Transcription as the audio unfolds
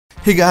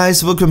Hey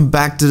guys, welcome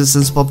back to the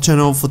SensePop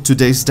channel. For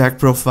today's deck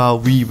profile,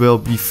 we will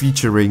be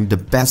featuring the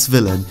best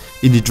villain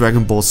in the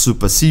Dragon Ball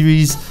Super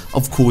series.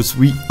 Of course,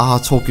 we are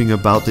talking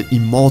about the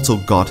immortal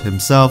god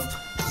himself,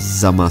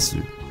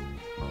 Zamasu.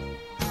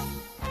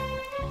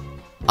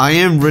 I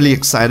am really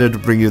excited to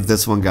bring you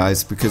this one,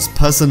 guys, because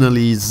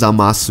personally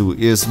Zamasu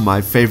is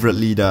my favorite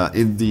leader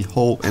in the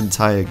whole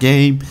entire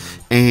game,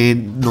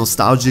 and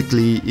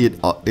nostalgically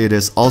it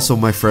is also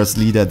my first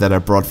leader that I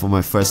brought for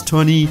my first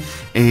tourney,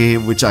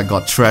 and which I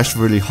got trashed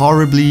really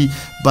horribly,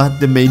 but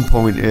the main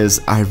point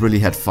is I really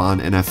had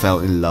fun and I fell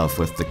in love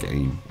with the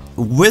game.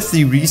 With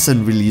the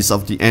recent release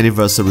of the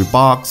anniversary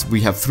box,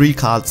 we have 3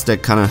 cards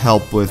that kind of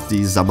help with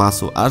the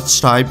Zamasu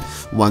archetype.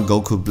 1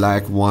 Goku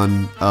Black,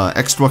 1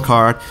 extra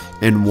card,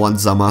 and 1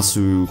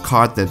 Zamasu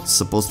card that's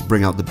supposed to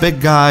bring out the big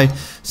guy.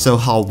 So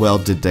how well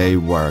did they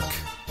work?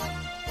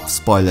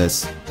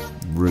 Spoilers,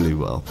 really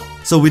well.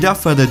 So without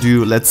further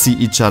ado, let's see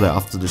each other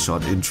after the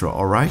short intro,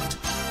 alright?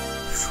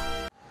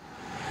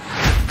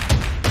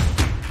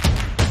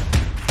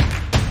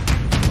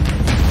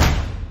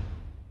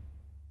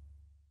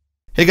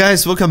 Hey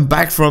guys, welcome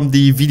back from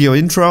the video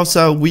intro.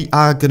 So we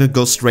are gonna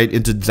go straight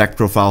into the deck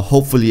profile.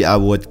 Hopefully I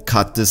would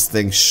cut this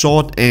thing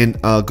short and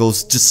go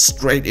just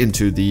straight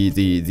into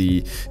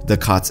the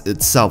cards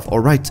itself.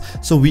 Alright,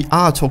 so we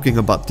are talking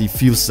about the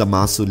Fused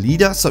Zamasu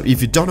leader. So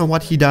if you don't know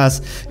what he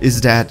does,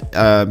 is that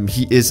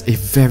he is a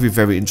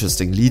very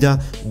interesting leader,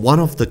 one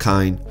of a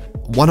kind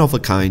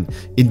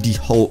in the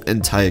whole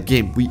entire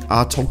game. We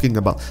are talking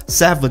about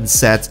 7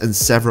 sets and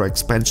several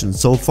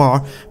expansions so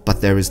far, but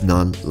there is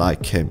none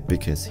like him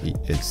because he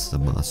is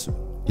Zamasu.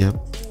 Yeah.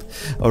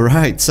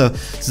 Alright, so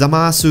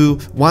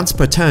Zamasu, once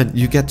per turn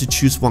you get to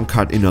choose 1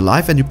 card in your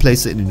life and you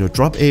place it in your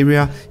drop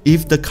area.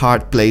 If the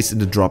card placed in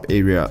the drop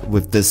area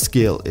with this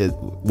skill it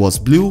was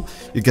blue,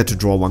 you get to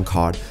draw 1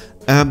 card.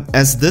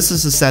 As this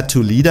is a set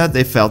 2 leader,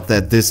 they felt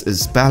that this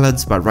is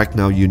balanced, but right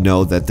now you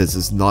know that this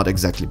is not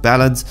exactly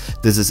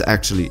balanced. This is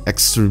actually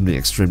extremely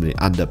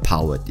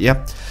underpowered.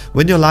 Yep.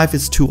 When your life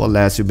is 2 or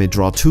less, you may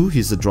draw 2.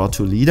 He's a draw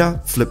 2 leader.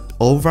 Flip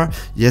over.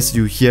 Yes,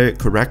 you hear it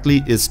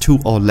correctly. It's 2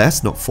 or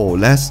less, not 4 or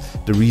less.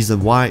 The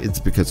reason why it's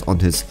because on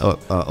his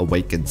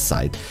awakened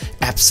side.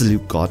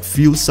 Absolute god.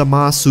 Fused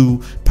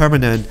Zamasu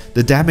permanent.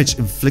 The damage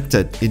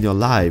inflicted in your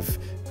life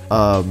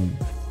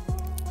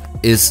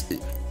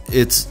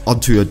it's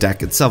onto your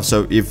deck itself.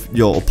 So if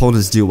your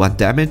opponents deal 1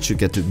 damage, you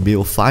get to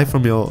mill 5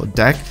 from your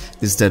deck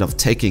instead of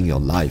taking your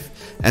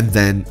life. And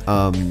then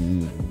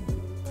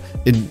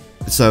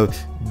so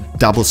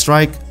double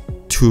strike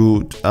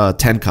to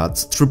 10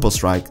 cards, triple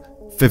strike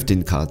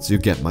 15 cards, you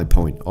get my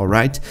point.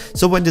 Alright,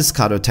 so when this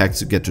card attacks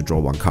you get to draw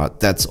 1 card,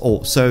 that's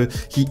all. So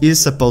he is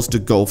supposed to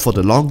go for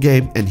the long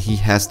game and he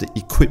has the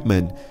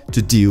equipment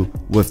to deal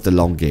with the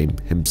long game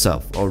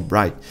himself.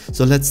 Alright,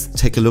 so let's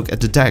take a look at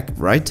the deck,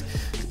 right?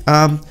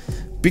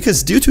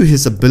 Because due to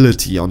his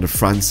ability on the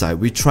front side,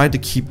 we try to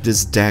keep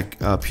this deck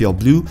pure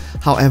blue.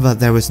 However,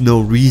 there is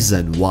no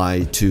reason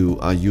why to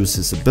use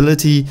his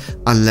ability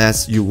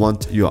unless you're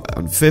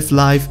on 5th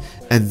life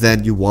and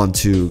then you want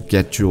to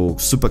get your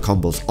super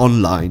combos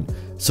online.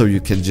 So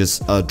you can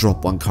just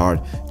drop 1 card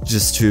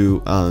just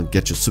to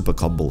get your super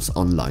combos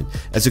online.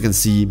 As you can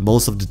see,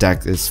 most of the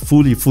deck is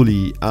fully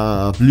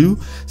blue,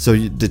 so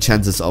the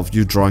chances of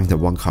you drawing the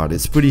 1 card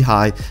is pretty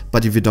high.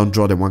 But if you don't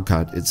draw the 1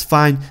 card, it's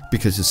fine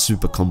because your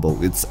super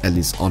combo is at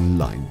least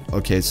online.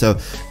 Okay, so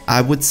I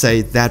would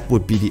say that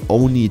would be the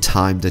only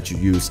time that you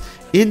use.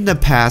 In the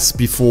past,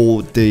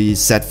 before the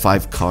set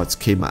 5 cards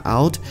came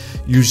out,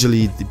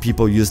 usually the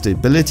people use the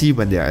ability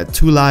when they are at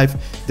 2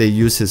 life. They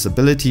use his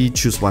ability,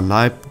 choose 1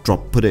 life,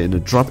 put it in the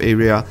drop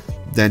area,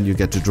 then you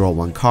get to draw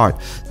 1 card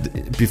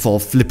before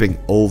flipping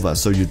over.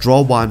 So you draw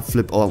 1,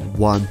 flip on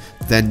 1,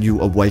 then you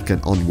awaken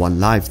on 1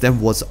 life. That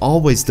was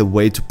always the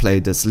way to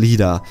play this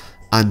leader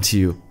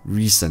until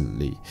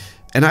recently.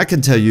 And I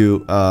can tell you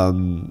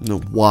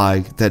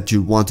why that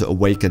you want to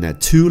awaken at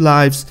 2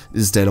 lives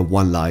instead of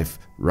 1 life,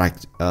 right?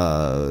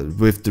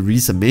 With the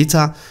recent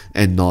meta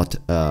and not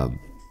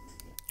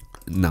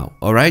now.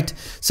 Alright,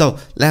 so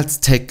let's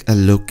take a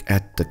look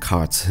at the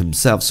cards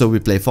himself. So we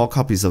play 4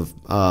 copies of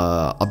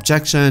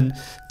Objection,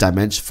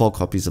 4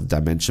 copies of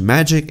Dimension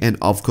Magic, and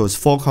of course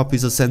 4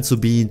 copies of Senzu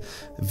Bean.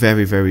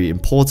 Very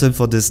important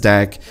for this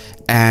deck.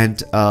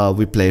 And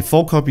we play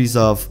 4 copies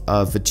of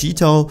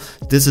Vegito.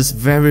 This is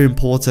very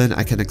important.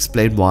 I can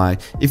explain why.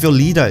 If your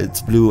leader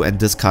is blue and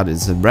this card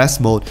is in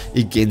rest mode,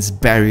 it gains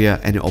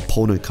barrier and your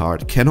opponent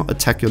card cannot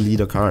attack your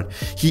leader card.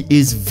 He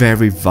is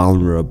very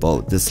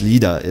vulnerable. This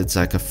leader, it's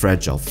like a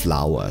fragile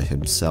flower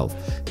himself.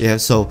 Yeah,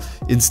 so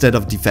instead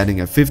of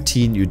defending at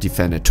 15, you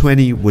defend at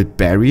 20 with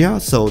barrier,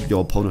 so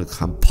your opponent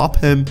can pop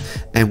him.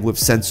 And with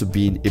Senzu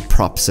Bean, it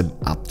props him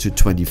up to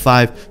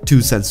 25, 2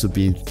 Senzu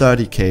Bean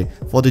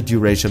 30k for the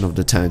duration of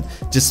the turn.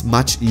 Just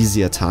much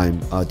easier time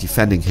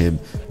defending him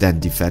than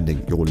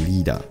defending your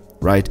leader,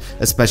 right?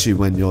 Especially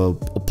when your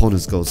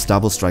opponent goes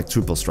double strike,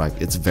 triple strike,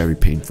 it's very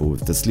painful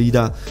with this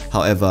leader.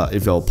 However,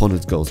 if your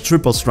opponent goes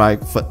triple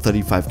strike for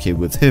 35k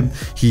with him,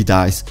 he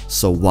dies,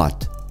 so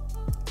what?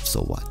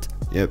 So what?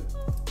 Yep.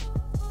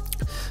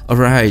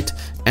 Alright,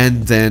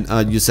 and then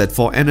you said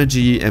 4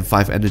 energy and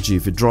 5 energy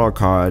if you draw a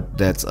card.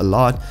 That's a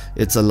lot.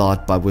 It's a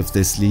lot, but with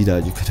this leader,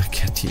 you're gonna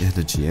get the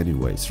energy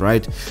anyways,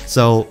 right?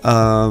 So,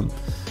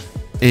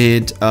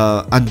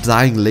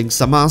 Undying Link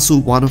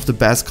Zamasu, one of the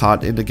best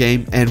card in the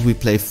game, and we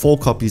play 4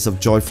 copies of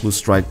Joyful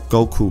Strike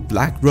Goku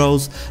Black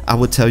Rose. I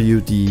will tell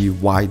you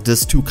why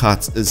this 2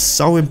 cards is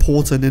so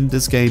important in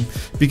this game,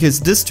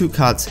 because this 2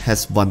 cards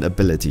has one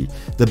ability.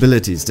 The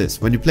ability is this: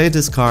 when you play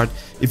this card,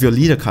 if your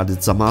leader card is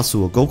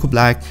Zamasu or Goku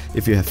Black,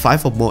 if you have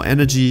 5 or more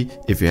energy,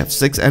 if you have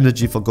 6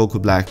 energy for Goku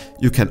Black,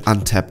 you can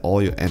untap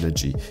all your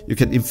energy. You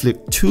can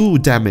inflict 2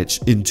 damage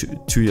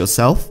to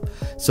yourself.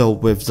 So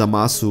with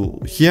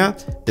Zamasu here,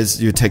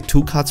 you take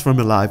 2 cards from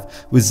your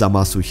life. With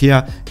Zamasu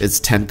here, it's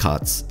 10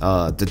 cards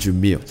that you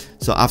mill.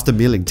 So after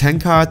milling 10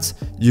 cards,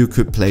 you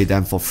could play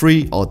them for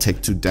free or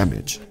take 2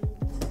 damage.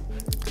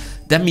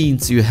 That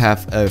means you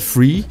have a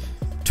free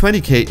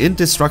 20k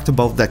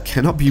indestructible that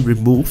cannot be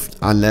removed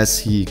unless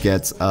he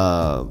gets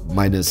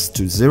minus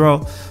to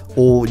 0,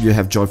 or you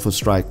have Joyful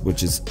Strike,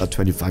 which is a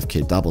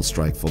 25k double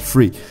strike for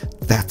free.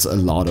 That's a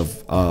lot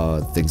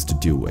of things to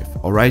deal with,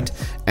 alright?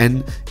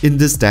 And in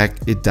this deck,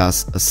 it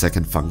does a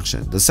second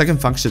function. The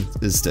second function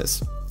is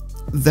this: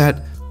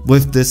 that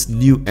with this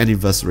new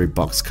anniversary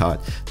box card,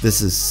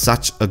 this is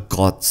such a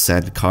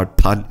godsend card,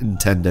 pun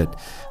intended.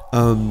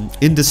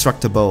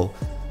 Indestructible.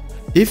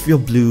 If your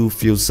blue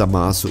feels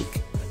Zamasu,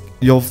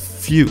 your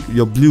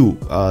blue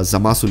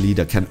Zamasu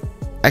leader can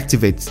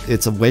activate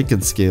its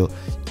awaken skill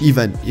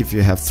even if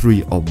you have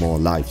 3 or more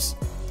lives.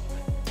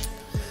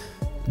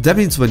 That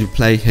means when you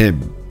play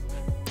him,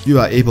 you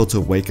are able to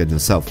awaken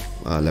yourself.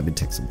 Let me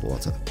take some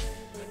water.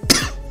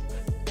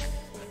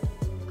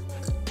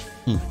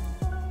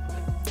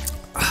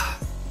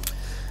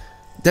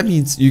 That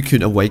means you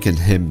can awaken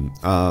him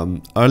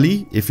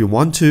early if you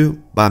want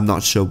to, but I'm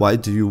not sure why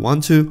do you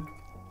want to,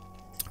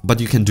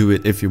 but you can do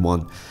it if you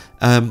want.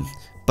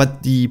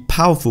 But the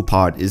powerful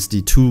part is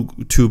the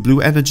 2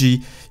 blue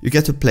energy. You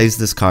get to place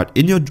this card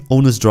in your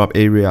owner's drop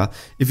area.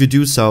 If you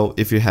do so,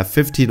 if you have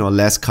 15 or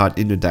less card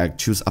in your deck,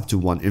 choose up to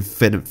 1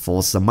 Infinite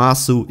Force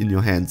Zamasu in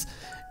your hands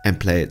and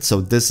play it.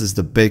 So this is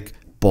the big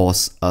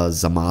boss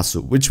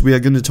Zamasu, which we are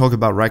going to talk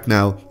about right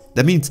now.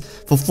 That means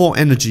for 4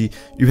 energy,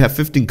 you have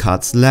 15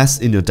 cards less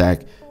in your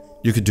deck.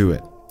 You could do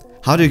it.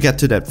 How do you get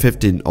to that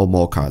 15 or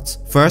more cards?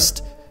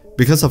 First,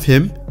 because of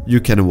him,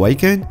 you can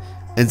awaken.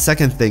 And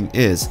second thing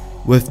is,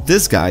 with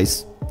these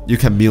guys, you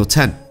can mill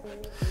 10.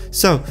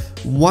 So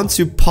once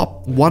you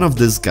pop one of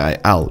this guy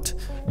out,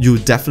 you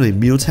definitely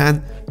mill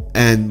 10,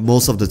 and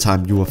most of the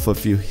time you will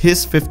fulfill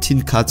his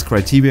 15 cards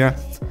criteria.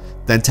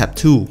 Then tap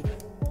 2,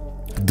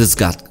 this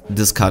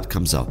card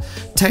comes out.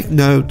 Take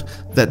note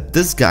that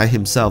this guy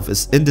himself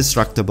is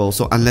indestructible,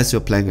 so unless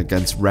you're playing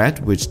against red,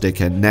 which they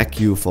can neck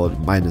you for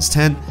minus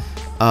 10,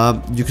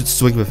 you could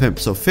swing with him.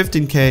 So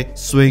 15k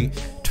swing,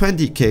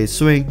 20k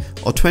swing,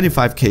 or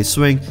 25k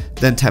swing,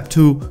 then tap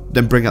 2,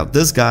 then bring out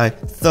this guy,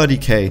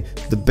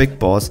 30k, the big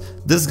boss.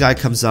 This guy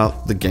comes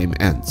out, the game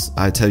ends.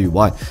 I tell you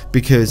why.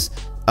 Because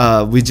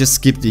we just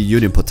skip the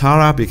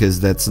Unipotara because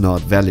that's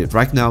not valid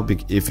right now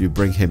if you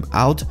bring him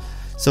out.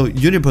 So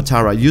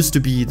Unipotara used to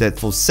be that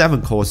for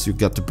 7 cores you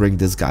got to bring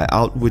this guy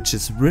out, which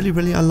is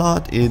really a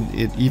lot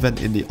even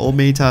in the old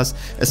metas,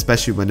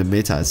 especially when the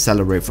meta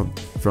accelerates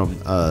from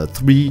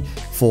 3,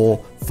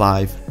 4,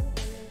 5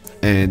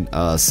 and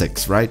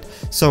 6, right?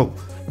 So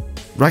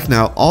right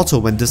now, also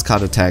when this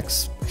card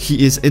attacks,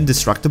 he is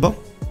indestructible.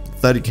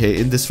 30k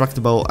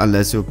indestructible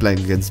unless you're playing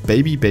against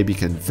Baby. Baby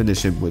can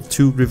finish him with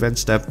 2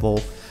 Revenge Death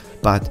Ball,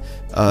 but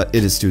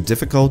it is too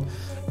difficult.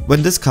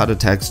 When this card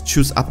attacks,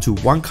 choose up to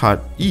 1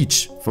 card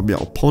each from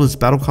your opponent's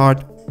battle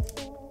card.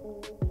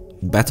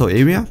 Battle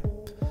area.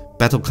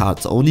 Battle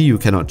cards only, you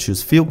cannot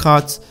choose field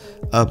cards.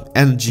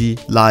 Energy,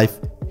 life,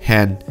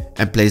 hand,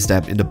 and place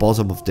them in the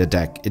bottom of their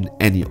deck in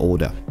any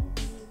order.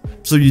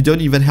 So you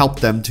don't even help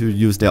them to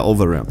use their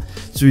overrealm.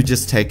 So you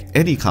just take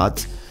any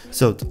cards.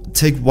 So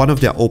take 1 of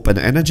their open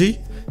energy,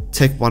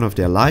 take 1 of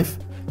their life.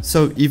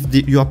 So if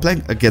you are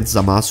playing against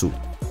Zamasu,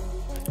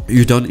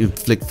 you don't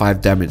inflict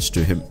 5 damage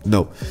to him.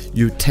 No,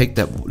 you take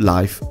that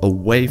life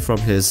away from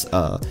his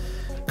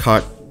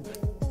card,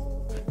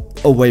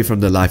 away from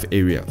the life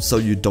area, so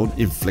you don't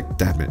inflict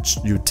damage.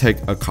 You take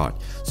a card.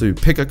 So you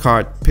pick a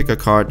card, pick a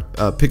card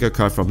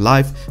from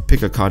life,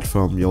 pick a card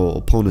from your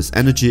opponent's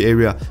energy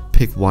area,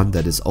 pick 1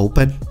 that is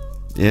open,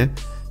 yeah,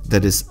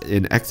 that is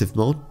in active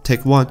mode.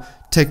 Take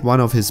 1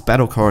 of his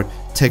battle card,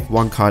 take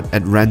 1 card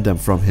at random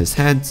from his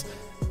hands,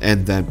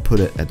 and then put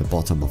it at the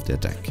bottom of their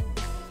deck.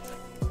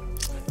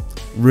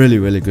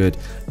 Really good.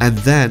 And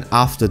then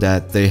after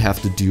that, they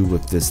have to deal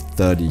with this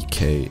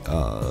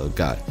 30k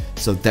guy.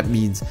 So that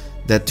means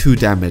that 2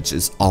 damage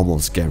is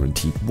almost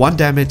guaranteed. 1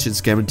 damage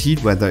is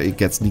guaranteed whether it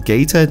gets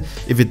negated.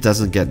 If it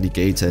doesn't get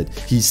negated,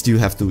 he still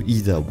have to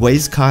either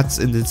waste cards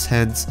in his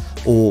hands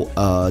or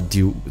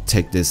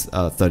take this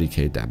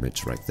 30k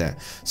damage right there.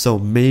 So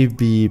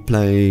maybe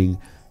playing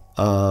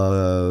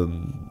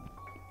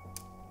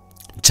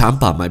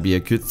Champa might be a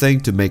good thing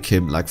to make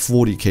him like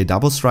 40k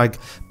double strike,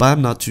 but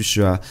I'm not too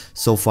sure.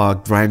 So far,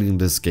 grinding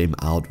this game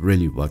out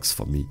really works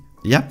for me.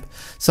 Yep.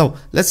 So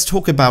let's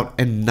talk about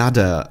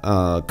another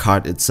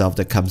card itself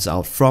that comes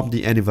out from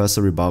the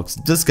anniversary box.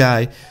 This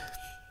guy,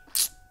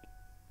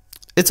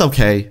 it's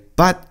okay,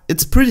 but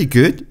it's pretty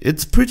good.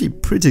 It's pretty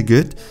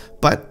good,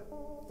 but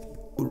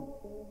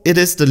it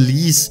is the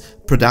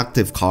least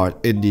productive card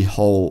in the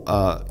whole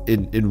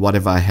in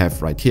whatever I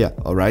have right here.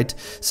 All right.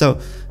 So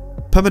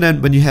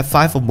permanent, when you have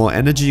 5 or more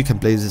energy, you can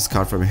play this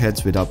card from your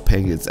hands without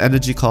paying its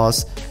energy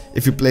cost.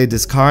 If you play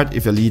this card,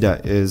 if your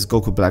leader is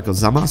Goku Black or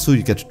Zamasu,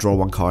 you get to draw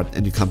 1 card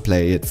and you can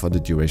play it for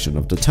the duration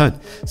of the turn.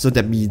 So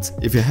that means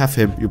if you have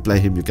him, you play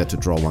him, you get to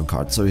draw 1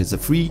 card. So he's a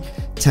free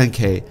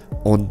 10k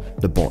on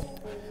the board.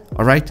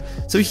 Alright,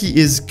 so he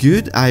is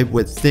good. I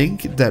would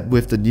think that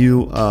with the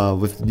new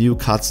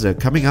cards that are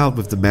coming out,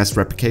 with the mass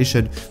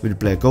replication, when you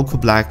play a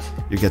Goku Black,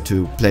 you get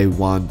to play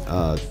one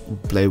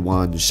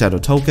shadow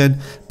token,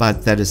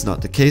 but that is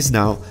not the case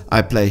now.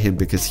 I play him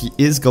because he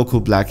is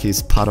Goku Black,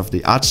 he's part of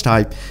the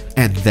archetype,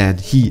 and then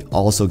he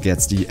also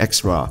gets the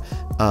extra.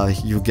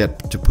 You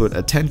get to put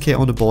a 10k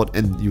on the board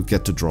and you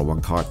get to draw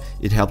 1 card.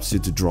 It helps you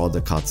to draw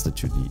the cards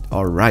that you need.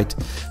 Alright,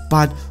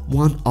 but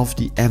one of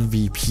the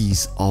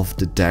MVPs of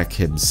the deck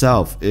himself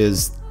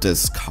is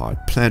this card,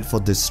 Plan for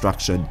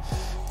Destruction.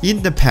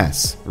 In the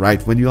past,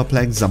 right, when you are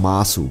playing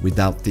Zamasu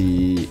without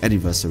the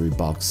anniversary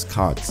box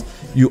cards,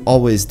 you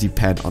always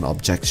depend on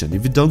objection.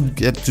 If you don't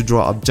get to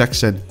draw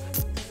objection,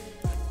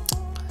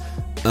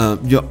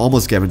 you're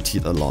almost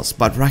guaranteed a loss.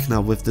 But right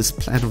now with this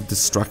Plan of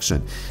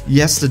Destruction,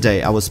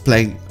 yesterday I was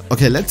playing.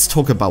 Okay, let's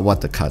talk about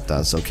what the card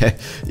does. Okay,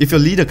 if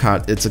your leader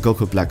card it's a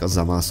Goku Black or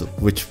Zamasu,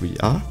 which we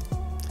are,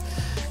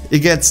 it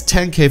gets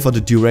 10k for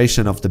the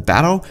duration of the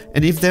battle,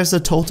 and if there's a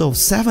total of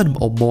 7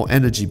 or more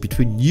energy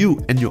between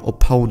you and your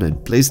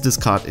opponent, place this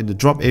card in the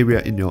drop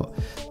area in your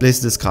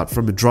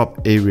from the drop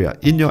area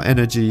in your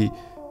energy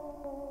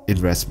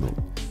in rest mode.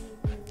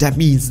 That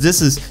means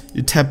this is,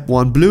 you tap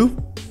 1 blue,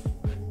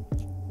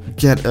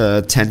 get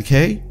a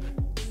 10k,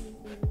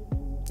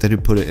 then you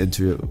put it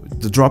into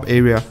the drop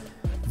area,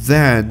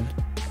 then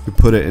you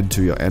put it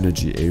into your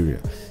energy area.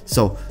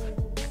 So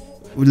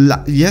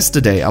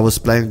yesterday I was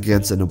playing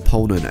against an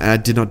opponent and I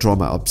did not draw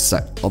my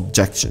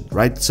objection,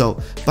 right? So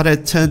but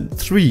at turn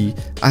 3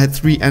 I had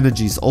 3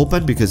 energies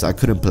open because I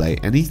couldn't play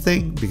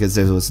anything because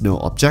there was no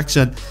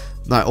objection.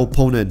 My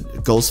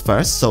opponent goes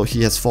first, so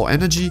he has 4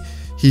 energy.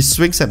 He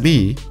swings at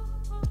me,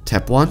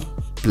 tap 1,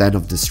 Plan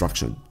of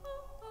Destruction.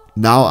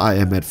 Now I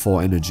am at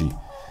 4 energy.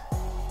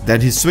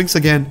 Then he swings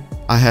again.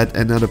 I had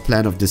another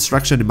Plan of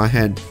Destruction in my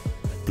hand,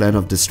 Plan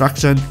of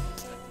Destruction.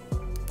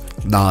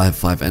 Now I have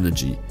 5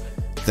 energy.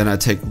 Then I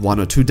take 1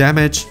 or 2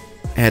 damage,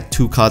 add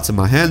 2 cards in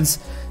my hands.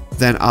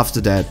 Then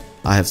after that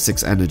I have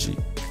 6 energy.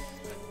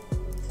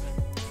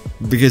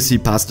 Because he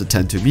passed the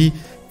 10 to me,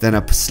 then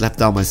I slap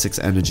down my 6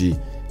 energy,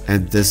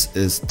 and this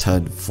is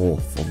turn 4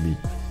 for me.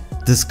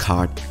 This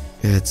card,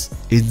 it's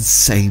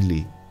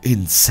insanely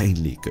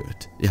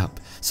good. Yep.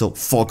 So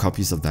 4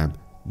 copies of them,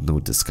 no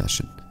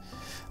discussion.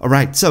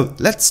 Alright, so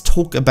let's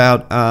talk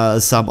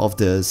about some of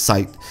the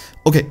side.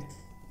 Okay,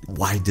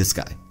 why this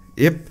guy?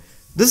 Yep,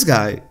 this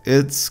guy,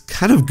 it's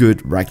kind of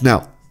good right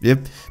now.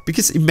 Yep,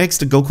 because it makes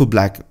the Goku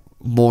Black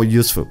more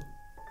useful.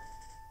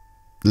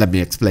 Let me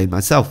explain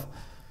myself.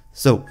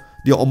 So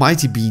the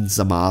Almighty Being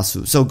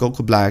Zamasu, so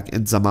Goku Black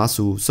and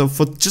Zamasu. So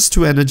for just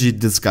 2 energy,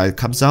 this guy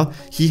comes out.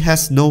 He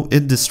has no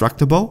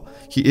indestructible.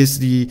 He is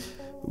the,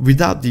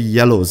 without the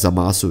yellow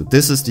Zamasu,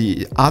 this is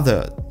the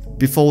other,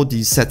 before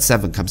the set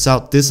 7 comes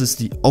out, this is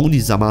the only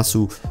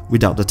Zamasu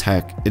without the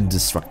tag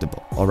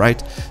indestructible.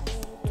 Alright,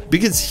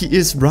 because he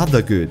is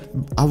rather good.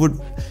 I would,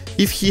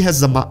 if he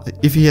has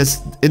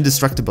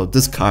indestructible,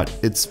 this card,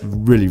 it's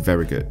really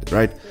very good,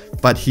 right?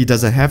 But he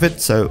doesn't have it,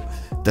 so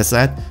that's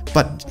that.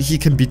 But he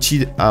can be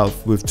cheated out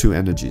with 2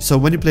 energy. So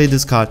when you play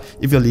this card,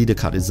 if your leader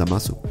card is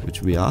Zamasu,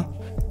 which we are,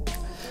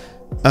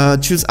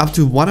 choose up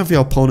to 1 of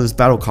your opponent's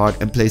battle card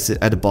and place it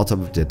at the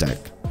bottom of their deck.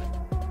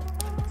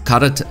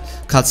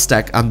 Card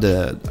stack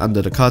under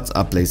the cards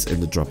are placed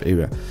in the drop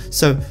area.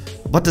 So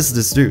what does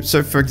this do?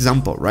 So for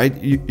example, right,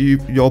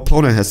 your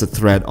opponent has a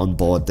threat on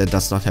board that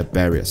does not have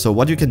barrier. So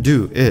what you can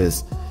do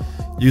is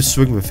you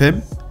swing with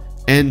him,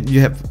 and you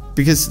have,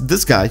 because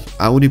this guy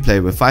I only play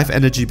with 5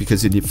 energy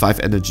because you need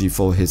 5 energy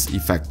for his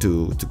effect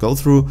to go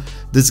through.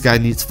 This guy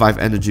needs 5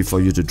 energy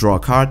for you to draw a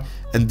card,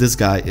 and this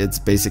guy, it's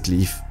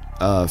basically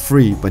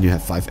free when you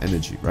have 5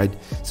 energy, right?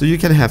 So you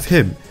can have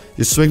him,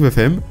 you swing with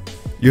him,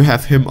 you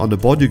have him on the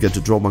board, you get to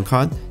draw 1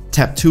 card,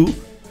 tap 2,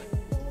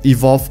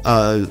 evolve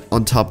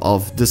on top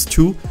of this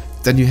 2,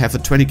 then you have a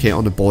 20k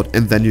on the board,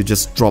 and then you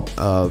just drop,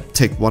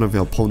 take 1 of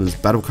your opponent's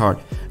battle card,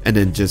 and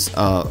then just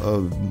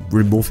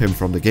remove him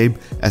from the game,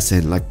 as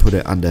in like put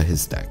it under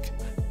his deck,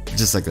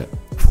 just like that.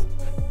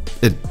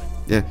 In,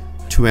 yeah,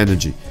 2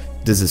 energy.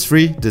 This is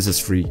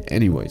free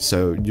anyway,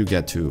 so you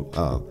get to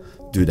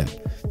do that.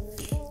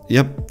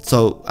 Yep,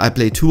 so I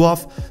play 2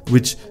 off,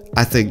 which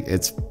I think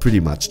it's pretty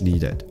much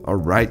needed.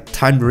 Alright,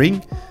 Time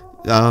Ring.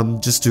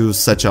 just to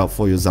search out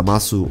for your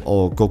Zamasu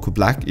or Goku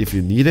Black if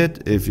you need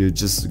it, if you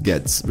just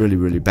get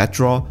really bad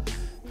draw.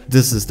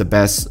 This is the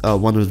best,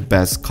 one of the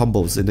best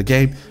combos in the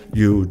game.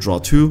 You draw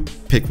 2,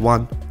 pick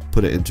 1,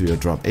 put it into your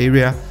drop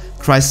area.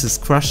 Crisis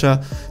Crusher.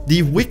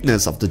 The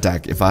weakness of the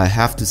deck, if I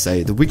have to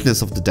say, the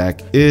weakness of the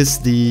deck is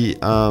the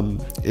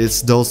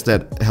is those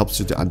that helps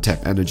you to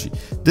untap energy.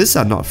 These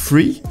are not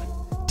free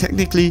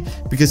technically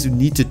because you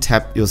need to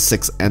tap your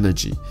 6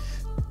 energy.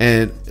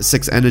 And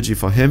 6 energy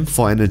for him,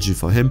 4 energy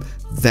for him.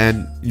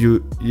 Then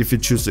if you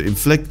choose to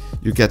inflict,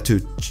 you get to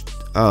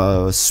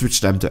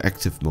switch them to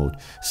active mode.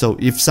 So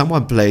if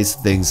someone plays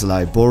things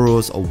like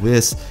Boros or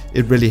Whiz,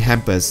 it really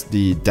hampers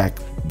the deck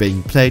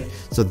being played.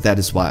 So that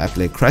is why I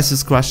play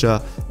Crisis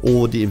Crusher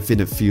or the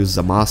Infinite Fuse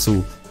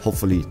Zamasu,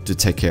 hopefully to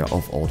take care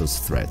of all those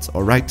threats.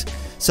 Alright,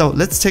 so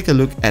let's take a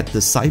look at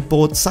the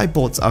sideboard.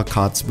 Sideboards are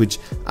cards which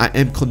I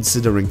am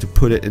considering to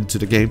put it into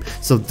the game.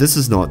 So this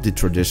is not the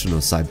traditional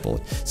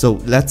sideboard. So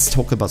let's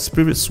talk about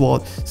Spirit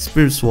Sword.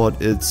 Spirit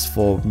Sword is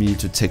for me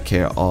to take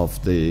care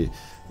of the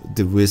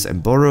Wiz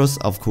and Boros.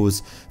 Of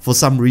course, for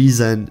some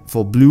reason,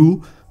 for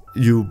blue,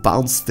 you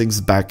bounce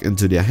things back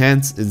into their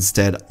hands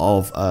instead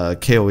of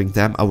KOing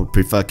them. I would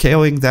prefer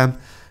KOing them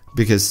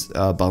because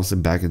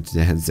bouncing back into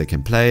their hands, they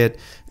can play it.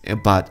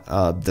 But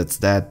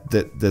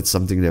that's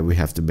something that we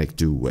have to make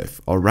do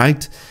with.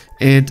 Alright,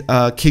 and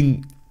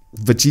King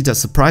Vegeta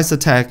surprise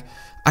attack.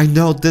 I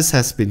know this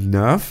has been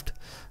nerfed,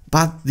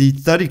 but the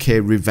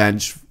 30k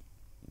revenge,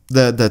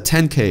 the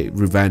 10k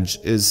revenge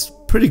is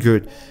pretty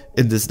good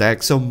in this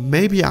deck. So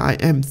maybe I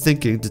am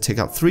thinking to take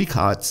out 3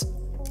 cards,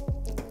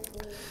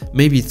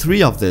 maybe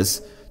 3 of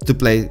this, to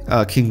play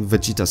King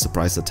Vegeta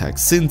surprise attack,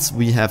 since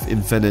we have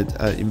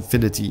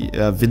infinity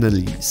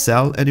Vinally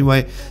Cell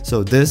anyway.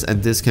 So this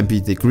and this can be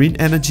the green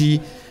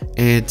energy,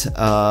 and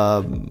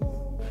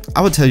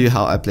I will tell you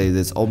how I play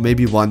this, or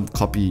maybe one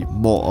copy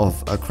more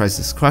of a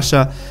Crisis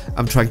Crusher.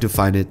 I'm trying to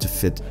find it to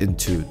fit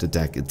into the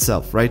deck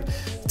itself, right?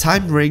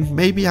 Time Ring,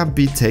 maybe I'm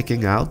be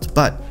taking out,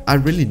 but I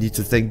really need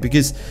to think,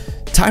 because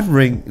Time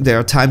Ring, there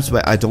are times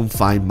where I don't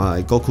find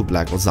my Goku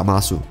Black or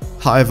Zamasu.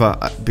 However,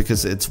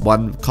 because it's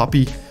one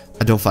copy,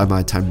 I don't find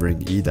my Time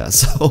Ring either.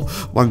 So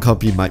one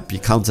copy might be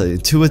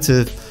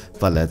counterintuitive,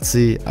 but let's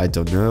see. I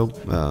don't know.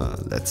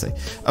 Let's see.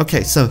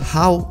 Okay, so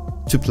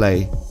how to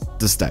play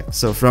this deck?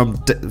 So from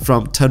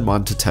turn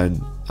 1 to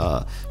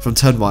from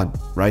turn 1,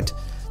 right?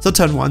 So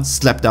turn 1,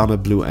 slap down a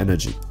blue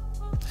energy.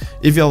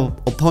 If your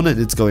opponent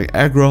is going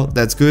aggro,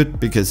 that's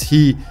good, because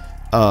he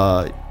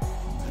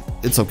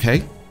it's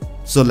okay.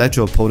 So let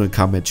your opponent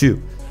come at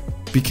you.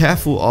 Be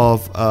careful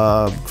of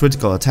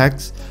critical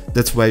attacks.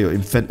 That's where your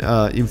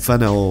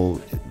Infernal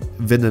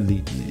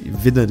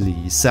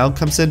Vinally Cell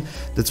comes in.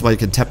 That's why you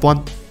can tap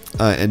 1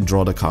 and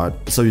draw the card,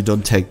 so you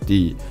don't take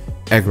the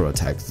aggro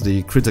attacks,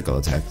 the critical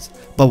attacks.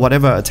 But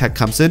whatever attack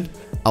comes in,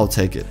 I'll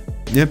take it.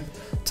 Yep.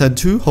 Turn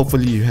 2,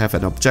 hopefully you have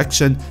an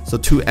objection. So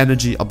 2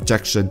 energy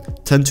objection.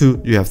 Turn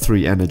 2, you have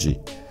 3 energy.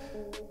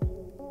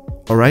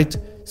 Alright,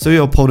 so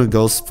your opponent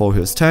goes for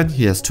his turn.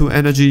 He has 2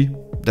 energy.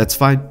 That's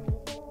fine.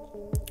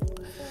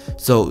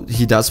 So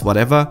he does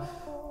whatever.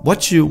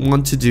 What you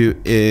want to do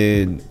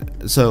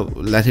so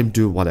let him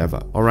do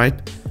whatever,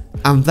 alright?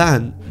 And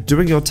then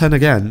during your turn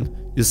again,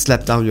 you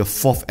slap down your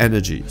 4th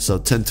energy. So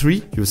turn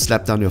 3, you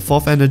slap down your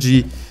 4th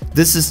energy.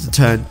 This is the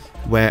turn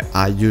where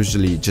I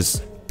usually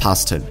just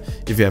pass turn.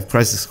 If you have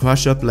Crisis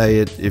Crusher, play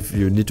it. If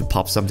you need to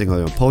pop something on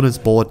your opponent's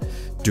board,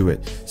 do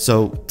it.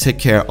 So take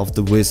care of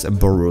the Wiz and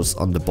Boros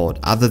on the board.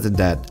 Other than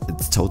that,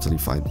 it's totally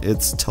fine.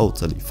 It's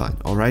totally fine.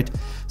 Alright,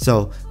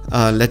 so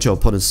let your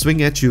opponent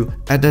swing at you.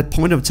 At that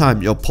point of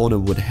time, your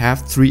opponent would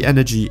have 3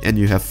 energy and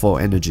you have 4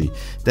 energy.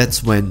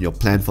 That's when your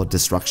plan for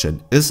destruction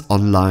is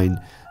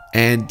online.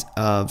 And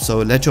so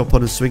let your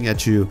opponent swing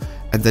at you,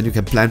 and then you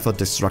can plan for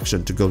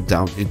destruction to go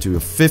down into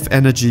your 5th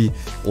energy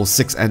or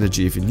 6th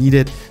energy if you need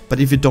it. But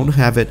if you don't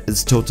have it,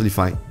 it's totally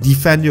fine.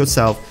 Defend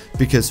yourself,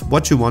 because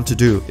what you want to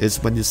do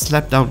is when you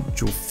slap down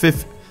your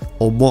 5th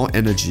or more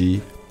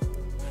energy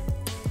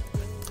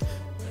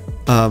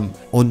on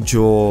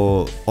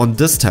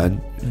this turn,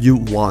 you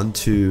want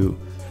to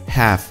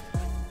have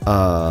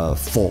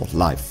 4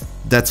 life.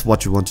 That's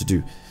what you want to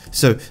do.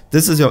 So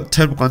this is your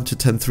turn 1 to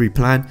turn 3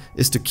 plan,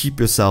 is to keep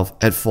yourself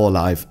at 4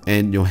 life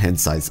and your hand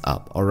size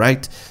up.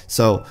 Alright,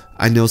 so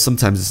I know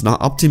sometimes it's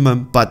not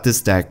optimum, but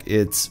this deck,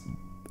 this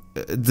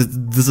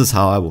is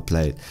how I will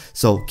play it.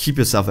 So keep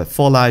yourself at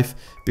 4 life,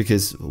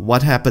 because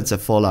what happens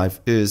at 4 life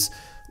is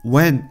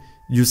when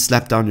you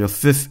slap down your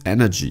 5th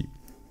energy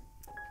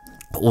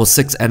or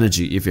 6th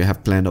energy if you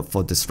have planned up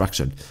for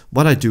destruction,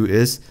 what I do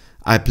is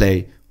I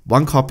play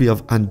 1 copy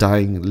of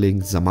Undying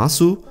Link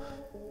Zamasu.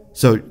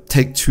 So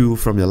take 2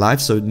 from your life,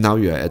 so now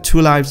you're at 2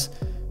 lives.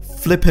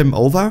 Flip him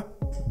over,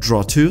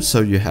 draw 2,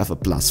 so you have a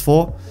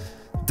 +4.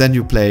 Then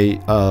you play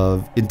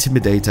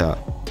Intimidator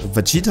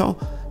Vegeta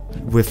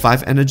with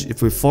 5 energy.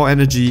 With 4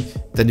 energy,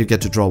 then you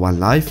get to draw 1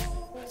 life.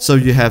 So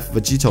you have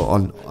Vegeta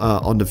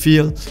on the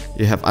field,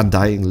 you have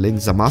Undying Link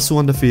Zamasu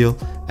on the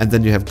field, and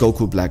then you have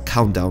Goku Black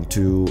countdown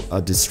to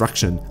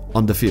destruction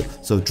on the field.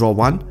 So draw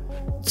 1,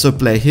 So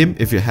play him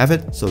if you have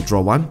it. So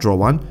draw 1, draw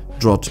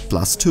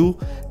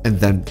 +2, and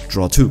then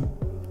draw 2.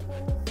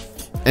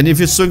 And if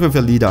you swing with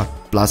your leader,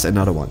 plus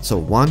another one. So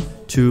 1,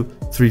 2,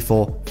 3,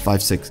 4,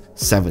 5, 6,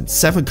 7.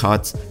 7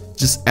 cards,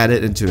 just add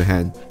it into your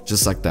hand,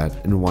 just like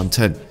that, in one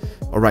turn.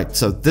 Alright,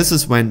 so this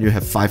is when you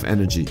have 5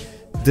 energy.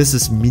 This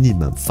is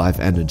minimum 5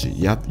 energy,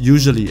 yep.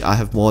 Usually I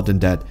have more than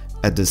that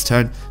at this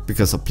turn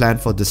because of plan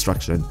for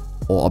destruction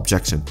or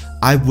objection.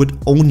 I would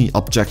only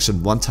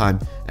objection one time,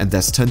 and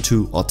that's turn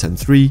 2 or turn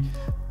 3.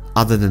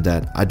 Other than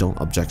that, I don't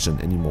objection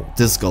anymore.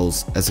 This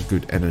goes as a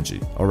good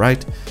energy,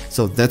 alright?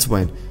 So that's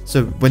when.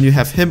 So when you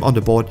have him on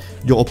the board,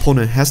 your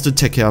opponent has to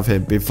take care of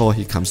him before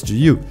he comes to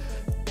you.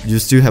 You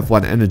still have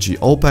 1 energy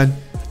open,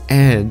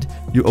 and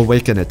you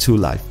awaken at 2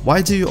 life.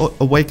 Why do you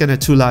awaken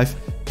at 2 life?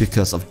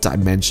 Because of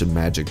Dimension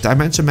Magic.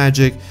 Dimension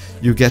Magic,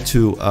 you get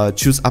to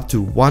choose up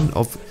to 1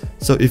 of...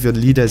 So if your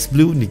leader is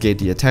blue, negate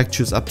the attack,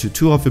 choose up to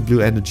 2 of your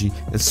blue energy,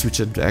 and switch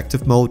it into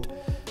active mode.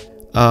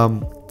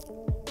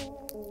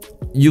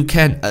 You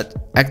can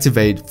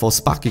activate for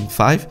Sparking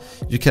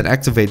 5, you can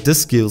activate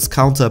this skill's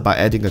counter by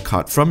adding a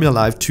card from your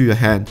life to your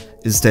hand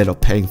instead of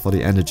paying for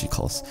the energy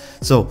cost.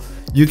 So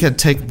you can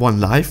take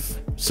 1 life,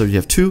 so you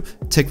have 2,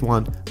 take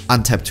 1,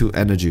 untap 2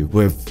 energy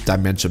with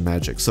Dimension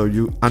Magic. So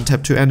you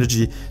untap 2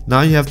 energy,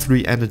 now you have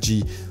 3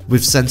 energy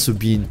with Zamasu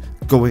Bean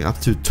going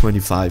up to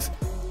 25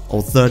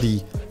 or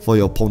 30 for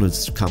your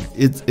opponents to come.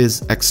 It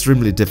is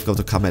extremely difficult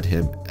to come at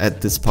him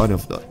at this point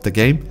of the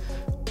game.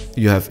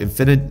 You have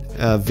Infinite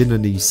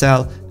Villainy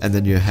Cell, and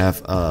then you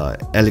have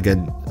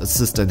Elegant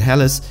Assistant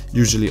Hellas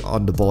usually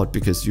on the board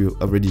because you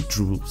already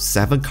drew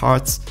 7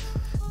 cards.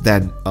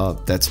 Then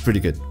that's pretty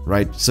good,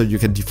 right? So you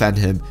can defend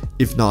him.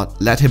 If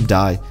not, let him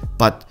die,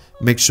 but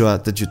make sure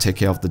that you take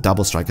care of the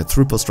double striker,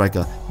 triple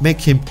striker. Make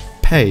him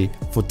pay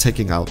for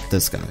taking out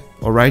this guy,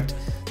 alright?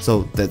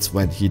 So that's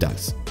when he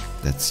dies.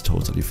 That's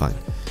totally fine.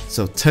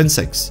 So turn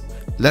 6.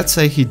 Let's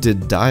say he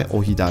did die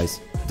or he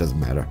dies, doesn't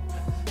matter.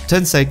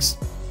 Turn 6.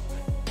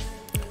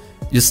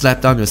 You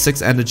slap down your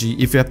 6 energy.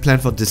 If you have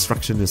planned for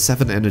destruction, your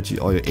 7 energy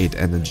or your 8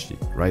 energy,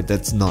 right?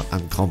 That's not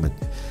uncommon.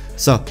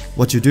 So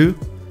what you do,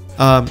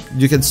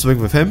 you can swing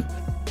with him.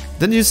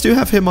 Then you still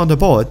have him on the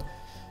board.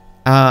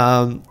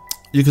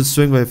 You can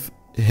swing with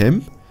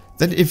him.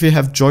 Then if you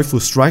have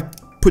Joyful Strike,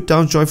 put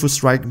down Joyful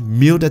Strike,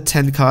 mill the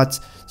 10 cards.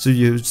 So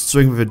you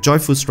swing with a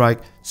Joyful Strike,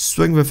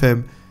 swing with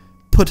him,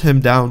 put him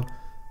down,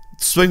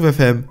 swing with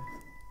him,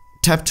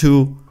 tap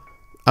 2,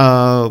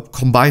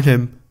 combine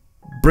him,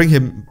 bring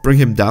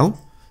him down,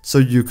 so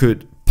you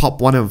could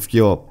pop one of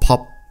your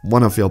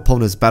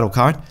opponent's battle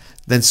card,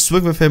 then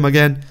swing with him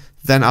again,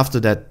 then after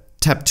that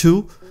tap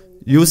 2,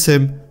 use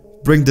him,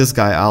 bring this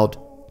guy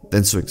out,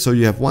 then swing. So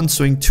you have 1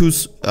 swing, 2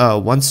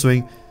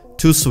 swing,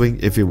 2 swing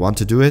if you want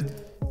to do it,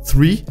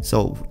 3,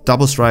 so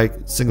double strike,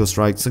 single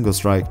strike,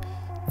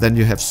 then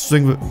you have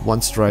swing with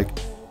 1 strike,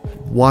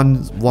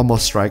 one more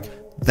strike,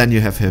 then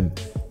you have him.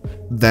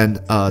 Then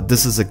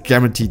this is a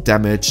guaranteed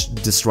damage,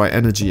 destroy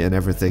energy and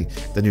everything.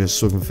 Then you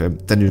swing with him,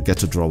 then you get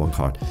to draw 1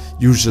 card.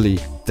 Usually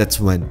that's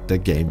when the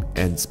game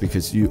ends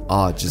because you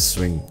are just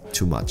swinging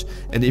too much.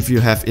 And if you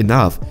have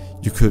enough,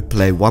 you could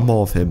play 1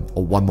 more of him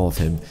or 1 more of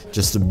him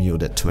just to mill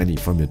that 20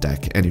 from your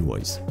deck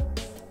anyways.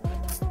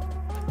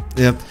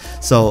 Yep,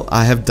 so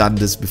I have done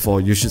this before.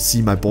 You should see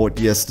my board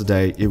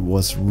yesterday. It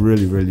was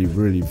really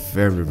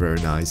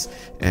very nice,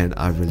 and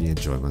I really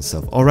enjoyed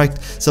myself. Alright,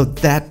 so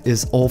that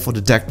is all for the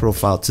deck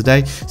profile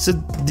today. So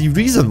the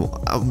reason,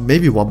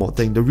 maybe one more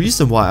thing, the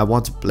reason why I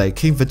want to play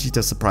King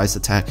Vegeta Surprise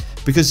Attack,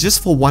 because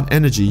just for 1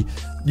 energy,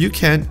 you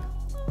can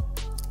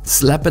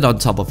slap it on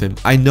top of him.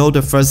 I know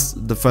the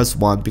first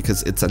one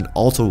because it's an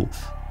auto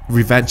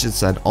revenge,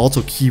 it's an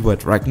auto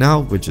keyword right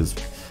now, which is,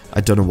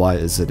 I don't know why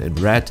is it in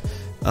red.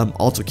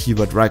 Auto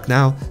keyword right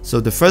now. So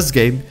the first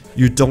game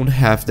you don't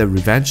have the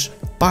revenge,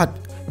 but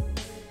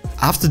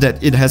after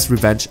that it has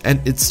revenge and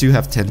it still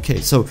have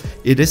 10k. So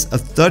it is a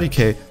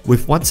 30k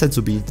with 1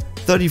 Zamasu Bean,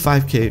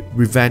 35k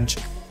revenge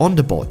on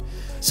the board.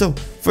 So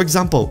for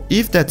example,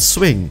 if that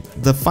swing,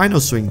 the final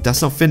swing,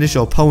 does not finish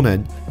your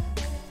opponent,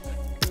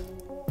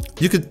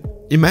 you could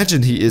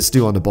imagine he is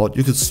still on the board,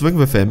 you could swing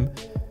with him,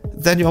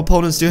 then your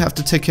opponent still have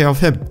to take care of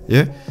him,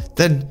 yeah?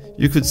 Then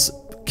you could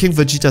King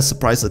Vegeta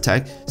Surprise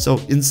Attack. So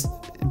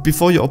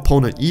before your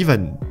opponent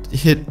even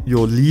hit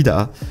your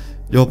leader,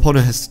 your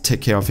opponent has to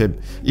take care of him.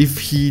 If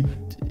he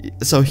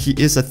is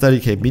a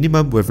 30k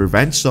minimum with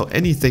revenge, so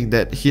anything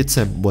that hits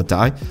him will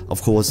die.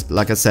 Of course,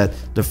 like I said,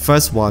 the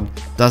first one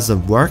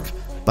doesn't work,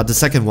 but the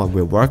second one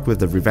will work with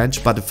the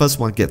revenge, but the first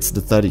one gets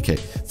the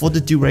 30k for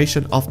the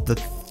duration of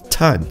the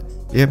turn.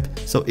 Yep,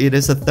 so it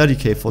is a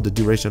 30k for the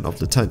duration of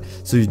the turn.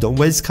 So you don't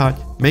waste card,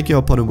 make your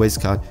opponent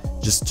waste card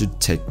just to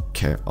take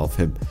care of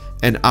him.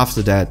 And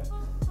after that,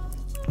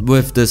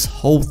 with this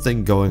whole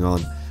thing going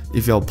on,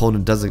 if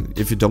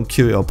you don't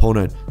kill your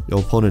opponent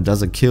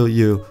doesn't kill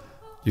you,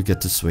 you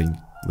get to swing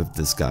with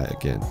this guy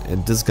again.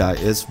 And this guy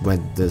is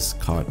when this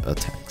card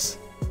attacks.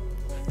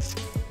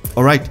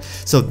 Alright,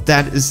 so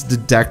that is the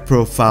deck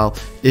profile.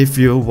 If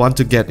you want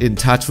to get in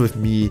touch with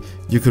me,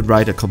 you could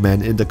write a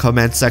comment in the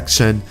comment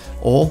section,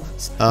 or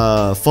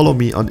follow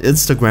me on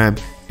Instagram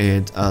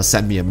and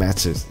send me a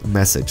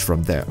message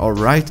from there.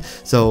 Alright,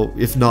 so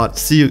if not,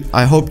 see you.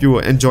 I hope you will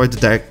enjoy the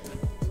deck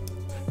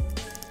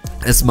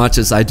as much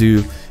as I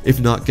do. If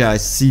not,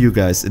 guys, see you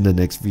guys in the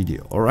next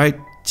video. Alright,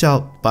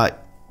 ciao, bye.